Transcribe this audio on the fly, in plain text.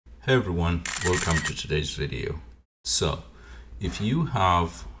Hey everyone, welcome to today's video. So if you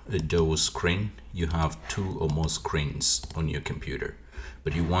have a dual screen, you have two or more screens on your computer,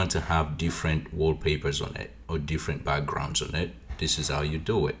 but you want to have different wallpapers on it or different backgrounds on it, this is how you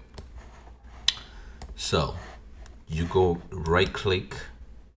do it. So you go right click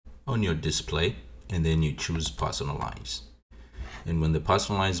on your display and then you choose personalize. And when the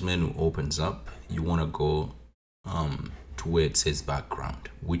personalize menu opens up, you want to go to where it says background,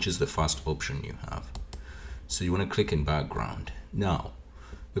 which is the first option you have. So you want to click in background. Now,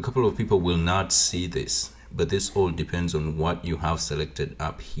 a couple of people will not see this, but this all depends on what you have selected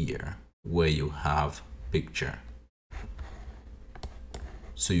up here, where you have picture.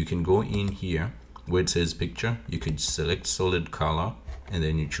 So you can go in here where it says picture, you could select solid color and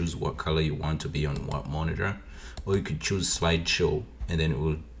then you choose what color you want to be on what monitor, or you could choose slideshow and then it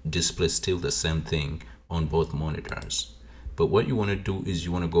will display still the same thing on both monitors. But what you want to do is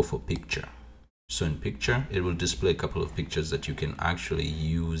you want to go for picture. So in picture, it will display a couple of pictures that you can actually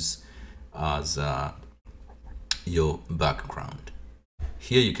use as your background.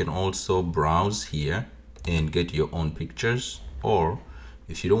 Here you can also browse here and get your own pictures, or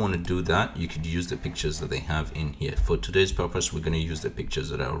if you don't want to do that, you could use the pictures that they have in here. For today's purpose, we're going to use the pictures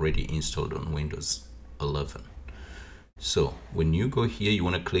that are already installed on Windows 11. So when you go here, you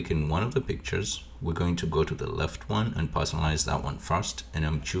want to click in one of the pictures. We're going to go to the left one and personalize that one first. And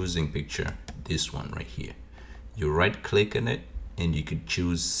I'm choosing picture, this one right here. You right click on it and you could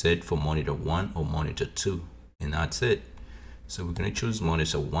choose set for monitor 1 or monitor 2. And that's it. So we're going to choose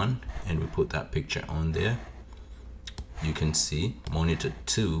monitor 1 and we put that picture on there. You can see monitor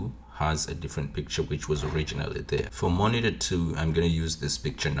 2 has a different picture which was originally there. For monitor 2, I'm going to use this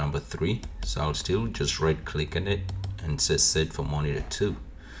picture number 3. So I'll still just right click on it and says set for monitor 2,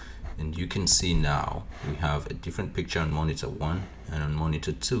 and you can see now we have a different picture on monitor 1 and on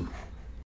monitor 2.